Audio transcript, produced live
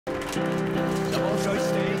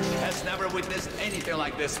witnessed anything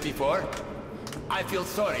like this before. I feel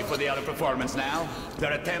sorry for the other performers now.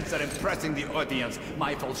 Their attempts at impressing the audience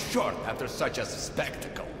might fall short after such a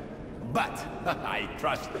spectacle. But I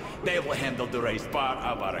trust they will handle the race far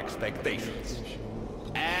above our expectations.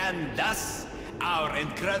 And thus, our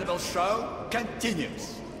incredible show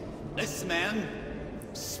continues. This man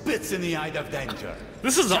spits in the eye of danger.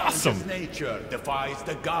 This is awesome. His nature defies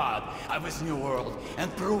the god of his new world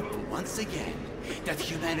and proves once again that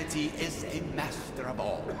humanity is a master of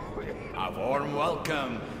all. A warm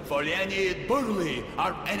welcome for Leonid Burley,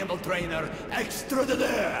 our animal trainer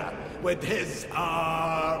extraordinaire, with his,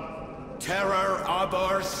 terror of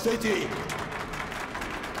our city.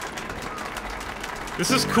 This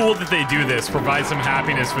is cool that they do this, provide some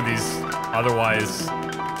happiness for these otherwise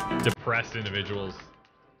depressed individuals.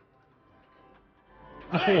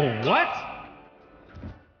 Oh, what?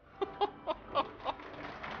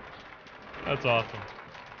 That's awesome.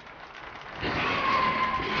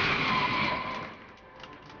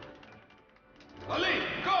 Ali,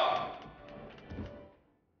 go!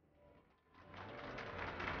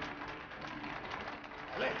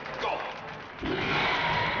 Ali, go!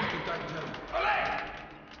 Ali!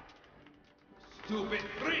 Stupid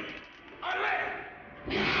freak! Ali!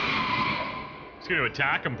 He's gonna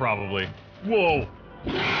attack him, probably. Whoa!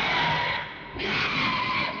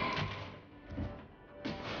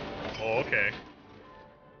 Oh, okay.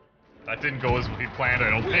 That didn't go as we planned, I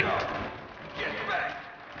don't think. Get back!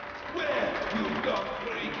 Where you go,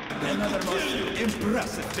 freak? Another most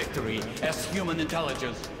impressive victory as human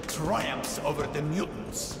intelligence triumphs over the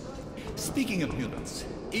mutants. Speaking of mutants,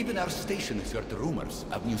 even our station has heard rumors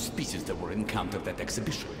of new species that were encountered at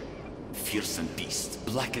exhibition. Fearsome beasts,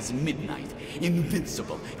 black as midnight,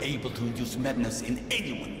 invincible, able to induce madness in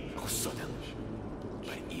anyone who saw them.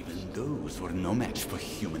 But even those were no match for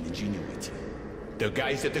human ingenuity. The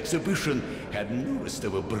guys at exhibition had noticed they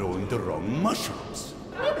were brewing the wrong mushrooms.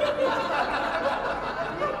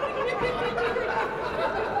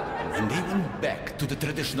 When they went back to the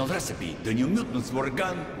traditional recipe, the new mutants were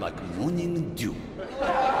gone like morning dew.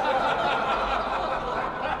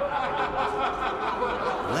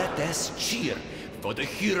 Let us cheer for the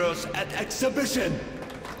heroes at exhibition!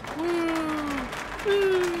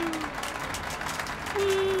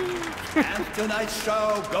 And tonight's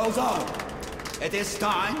show goes on. It is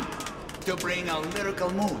time to bring a lyrical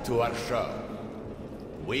mood to our show.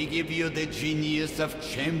 We give you the genius of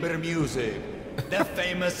chamber music, the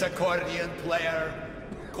famous accordion player,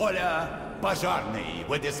 Kolya Bazharny,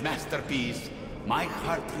 with his masterpiece, My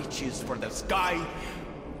Heart Reaches for the Sky,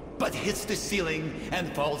 but hits the ceiling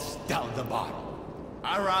and falls down the bottle.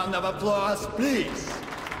 A round of applause, please.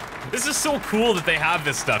 This is so cool that they have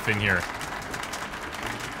this stuff in here.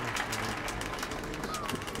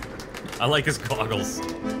 I like his goggles.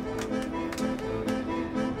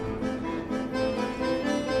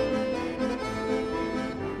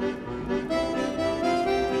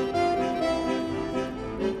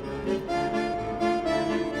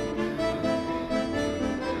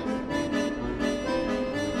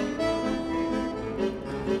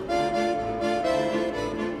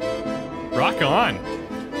 Rock on.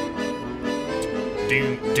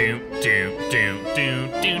 Doom doom doom doom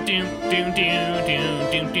doom doom doom doom doom doom doom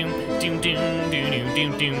doom doom doom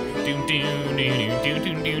doom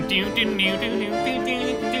doom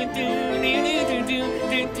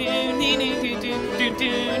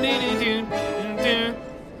doom.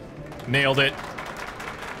 Nailed it.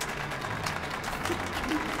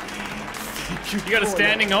 You got a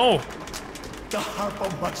standing O. The harp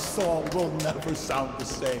of my soul will never sound the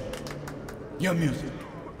same. Your music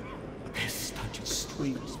is touching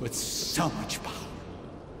strings with so much power.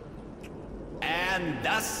 And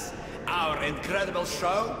thus, our incredible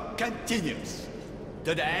show continues.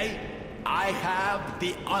 Today, I have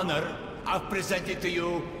the honor of presenting to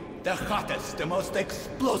you the hottest, the most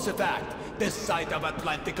explosive act this side of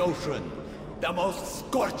Atlantic Ocean. The most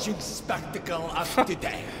scorching spectacle of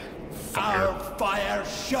today. Our fire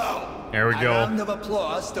show. There we go. A round of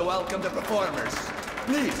applause to welcome the performers.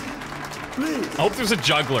 Please. Please. I hope there's a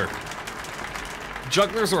juggler.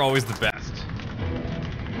 Jugglers are always the best.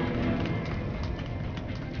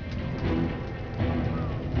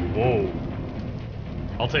 Whoa.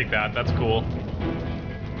 I'll take that. That's cool.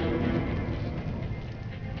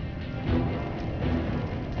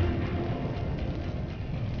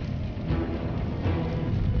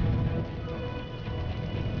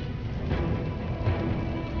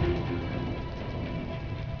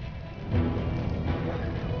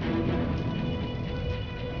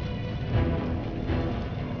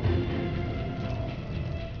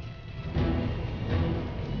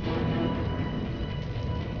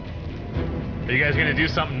 Are you guys gonna do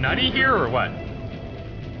something nutty here or what?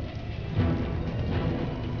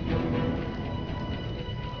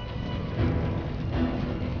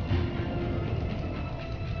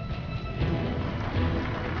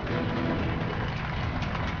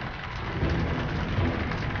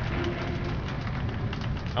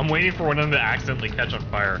 I'm waiting for one of them to accidentally catch on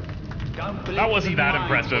fire. That wasn't that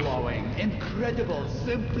impressive. Incredible,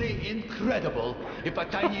 simply incredible. If a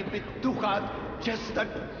tiny bit too hot, just a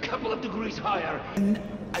couple of degrees higher, and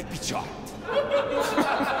I'd be shocked.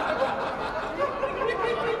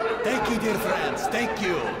 Thank you, dear friends, thank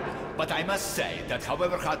you. But I must say that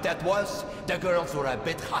however hot that was, the girls were a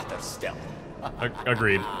bit hotter still.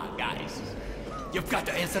 Agreed. Guys, you've got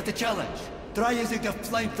to answer the challenge. Try using the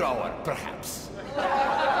flamethrower, perhaps.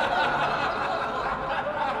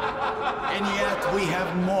 And yet we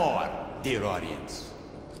have more, dear audience.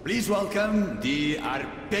 Please welcome the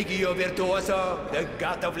arpeggio virtuoso, the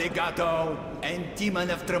god of legato, and demon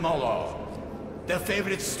of tremolo. The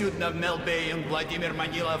favorite student of Mel Bay and Vladimir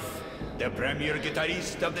Manilov, the premier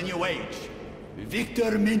guitarist of the new age,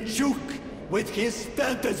 Viktor Minchuk with his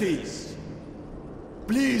fantasies.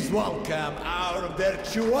 Please welcome our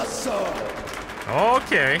virtuoso.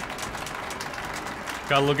 Okay.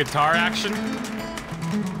 Got a little guitar action.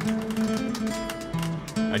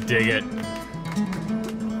 I dig it.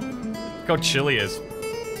 Look how chill he is.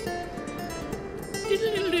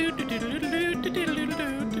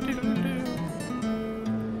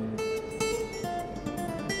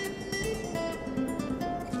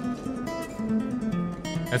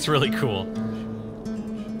 That's really cool.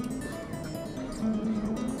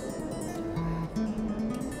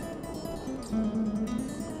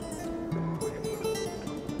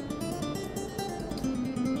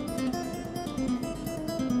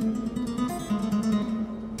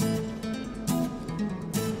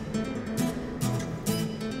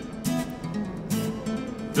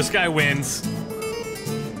 This guy wins.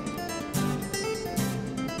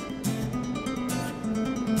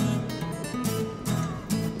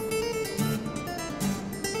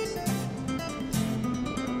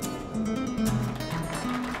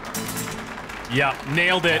 Yeah,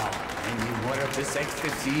 nailed it. And more of this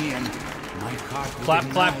ecstasy, and my heart would Clap,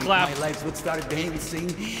 clap, ignite, clap. my legs would start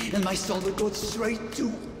dancing, and my soul would go straight to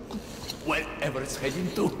wherever it's heading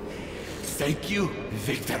to. Thank you,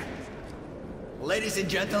 Victor. Ladies and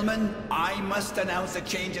gentlemen, I must announce a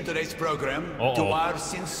change in today's program. To our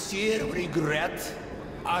sincere regret,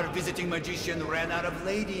 our visiting magician ran out of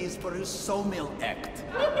ladies for his sawmill act.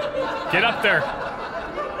 Get up there.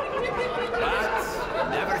 But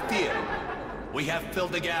never fear. We have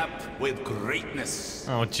filled the gap with greatness.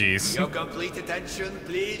 Oh, jeez. Your complete attention,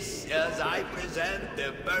 please, as I present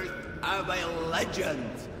the birth of a legend.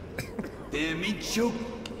 The Minchuk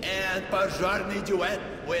and Pajarny duet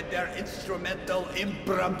with their instrumental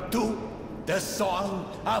impromptu, the Song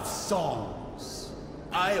of Songs.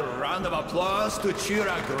 A round of applause to cheer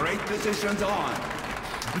our great musicians on.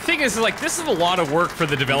 The thing is, like, this is a lot of work for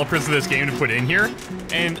the developers of this game to put in here,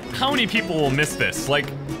 and how many people will miss this? Like,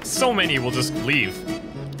 so many will just leave.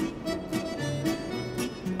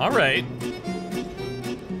 All right.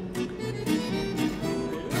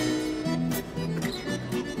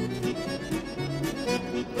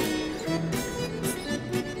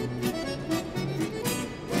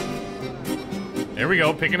 There we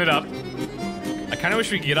go, picking it up. I kind of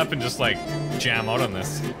wish we could get up and just, like, jam out on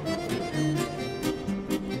this.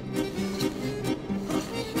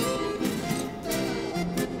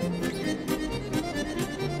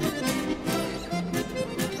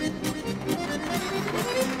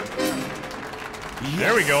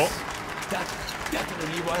 There we go. That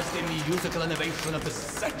definitely was the musical innovation of the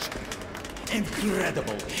century.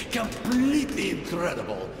 Incredible. Completely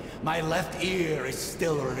incredible. My left ear is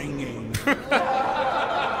still ringing.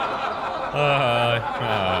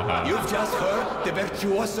 You've just heard the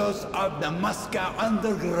virtuosos of the Moscow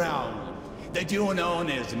Underground. The duo known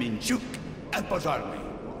as Minchuk and Pajarny.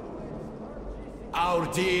 Our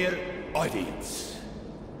dear audience.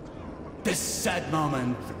 This sad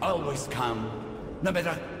moment always comes. No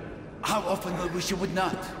matter how often we wish it would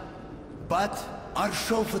not. But our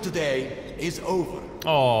show for today is over.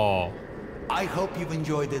 Oh. I hope you've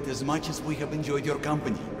enjoyed it as much as we have enjoyed your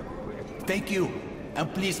company. Thank you,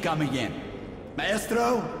 and please come again.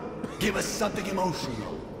 Maestro, give us something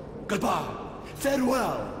emotional. Goodbye,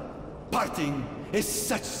 farewell. Parting is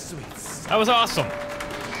such sweets. That was awesome.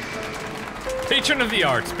 Patron of the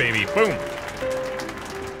arts, baby. Boom.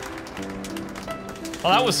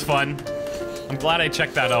 Well, that was fun. I'm glad I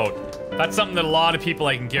checked that out. That's something that a lot of people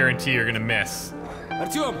I can guarantee are gonna miss.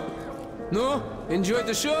 Артём, ну, enjoyed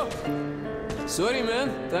the show? Sorry,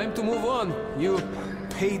 man. Time to move on. You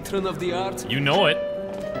patron of the arts. You know it.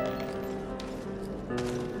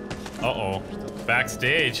 Uh-oh.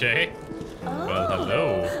 Backstage, eh? Well,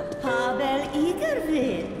 hello. Pavel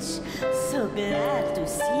Igorevich, so glad to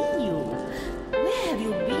see you. Where have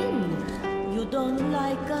you been? You don't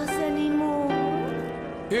like us anymore?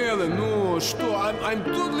 Helen, no, что? I'm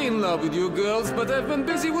totally in love with you girls, but I've been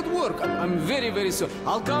busy with work. I'm very, very sorry.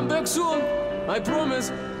 I'll come back soon. I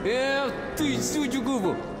promise. Yeah, ты сучу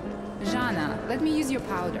губу. Jana, let me use your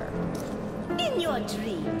powder. In your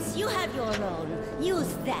dreams, you have your own.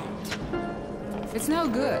 Use that. It's no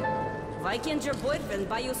good. Why can't your boyfriend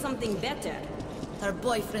buy you something better? Her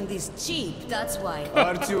boyfriend is cheap, that's why.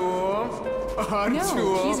 Artyom? Artyom?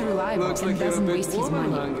 No, he's reliable Looks and like you're a doesn't bit waste his woman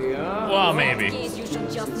money. hungry, huh? Well, In maybe. that case, you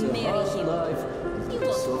should just marry him. You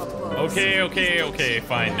don't propose. Okay,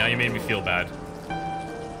 fine. Now you made me feel bad.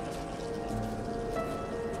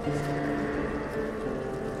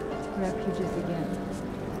 Refugees again.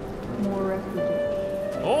 More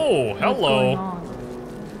refugees. Oh, What's going hello. on?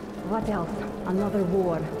 What else? Another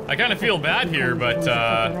war. I kind of feel bad here, but,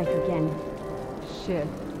 Like again. Shit.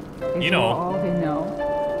 Is you know. war all they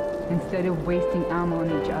know? Instead of wasting ammo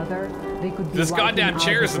on each other, they could be this wiping goddamn out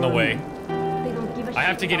chair's the in the world. way. They don't give a I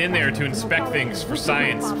have shit to get about in there that. to inspect No things for father.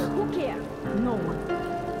 science. Who cares? No one.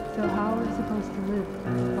 So how are we supposed to live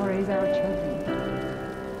or raise our children?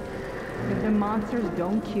 If the monsters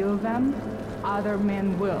don't kill them, other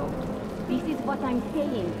men will. This is what I'm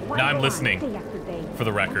saying. Why Now I'm go on listening, day after day? for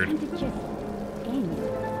the record. Why can't it just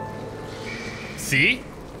end? See?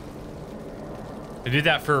 They did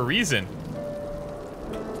that for a reason.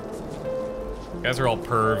 You guys are all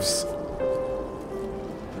pervs.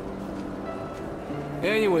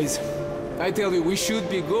 Anyways, I tell you, we should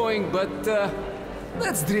be going, but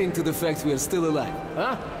let's drink to the fact we're still alive,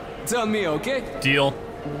 huh? It's on me, okay? Deal.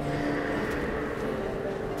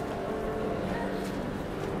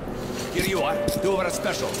 Here you are. Two of our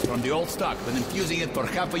specials from the old stock. Been infusing it for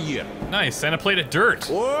half a year. Nice, and a plate of dirt.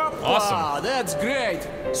 Opa, Awesome. That's great.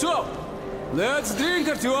 So, let's drink,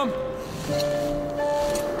 Artyom.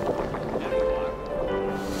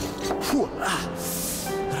 Фу,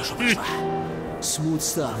 хорошо пошла. Smooth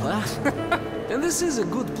stuff, huh? And this is a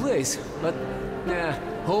good place, but yeah,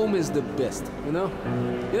 home is the best, you know?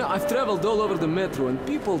 You know, I've traveled all over the metro and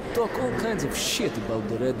people talk all kinds of shit about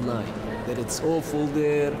the Red Line. That it's awful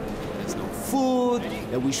there, there's no food,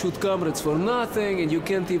 that we shoot comrades for nothing, and you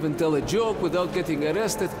can't even tell a joke without getting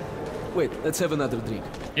arrested. Wait, let's have another drink.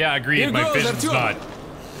 Yeah, agreed. Here My goes, vision's Artyom. not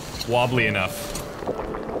wobbly enough.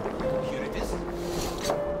 Here it is.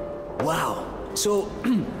 Wow. So,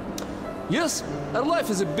 yes, our life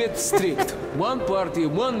is a bit strict. One party,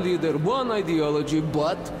 one leader, one ideology,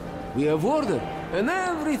 but we have order. And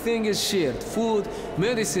everything is shared. Food,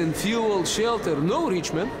 medicine, fuel, shelter. No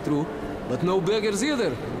rich men, true, but no beggars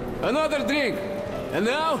either. Another drink. And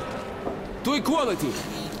now, to equality.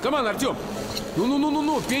 Come on, Artyom.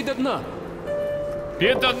 Ну, пей до дна.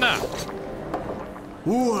 Пей до дна.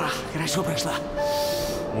 Ух, хорошо прошла.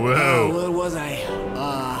 Whoa. Where was I?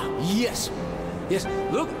 Yes. Yes,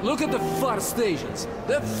 look at the far stations.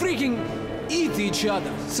 They freaking eat each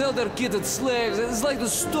other, sell their kitted slaves. It's like the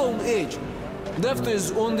Stone Age. Left to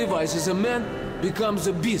his own devices, a man becomes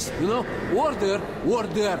a beast, you know? Order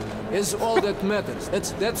is all that matters.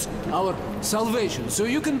 That's our salvation. So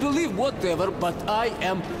you can believe whatever, but I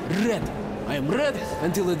am red. I am red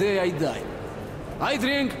until the day I die. I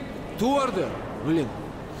drink to order. Блин.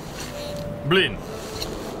 Blin.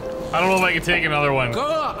 I don't know if I can take another one. Come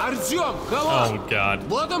on, Artyom, come on. Oh, God.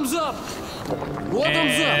 Bottoms up.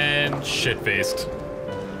 Bottoms up. And shit-faced.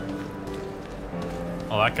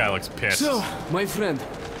 Oh, that guy looks pissed. So, my friend,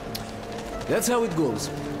 that's how it goes.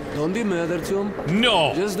 Don't be mad, Artyom.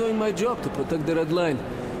 No! Just doing my job to protect the Red Line.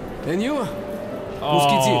 And you,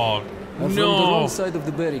 Oh, are from the no. wrong side of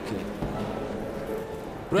the barricade.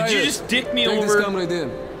 Did you just dick me Take over? this comrade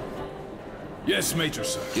in. Yes, Major,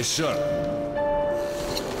 sir. Yes, sir.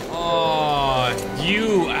 Oh,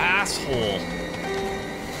 you asshole.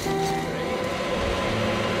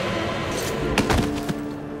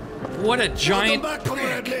 What a giant... Welcome back,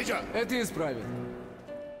 Comrade Major. It is private.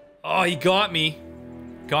 Oh, he got me.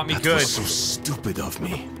 Got me That good. was so stupid of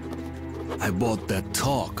me. I bought that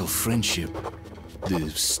talk of friendship. The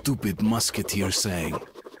stupid musketeer saying,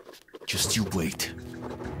 "Just you wait,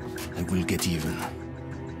 and we'll get even."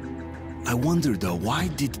 I wonder though, why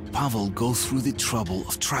did Pavel go through the trouble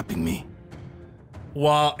of trapping me?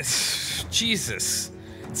 Well, Jesus.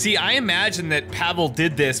 See, I imagine that Pavel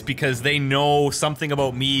did this because they know something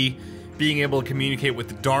about me being able to communicate with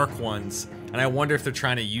the Dark Ones, and I wonder if they're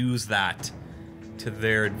trying to use that to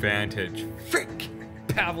their advantage. Frick!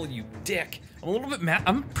 Pavel, you dick. I'm a little bit mad.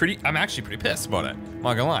 I'm actually pretty pissed about it. I'm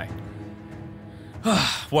not gonna lie.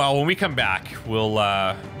 Well, when we come back, we'll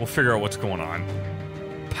figure out what's going on.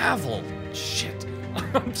 Pavel, shit.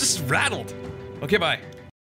 I'm just rattled. Okay, bye.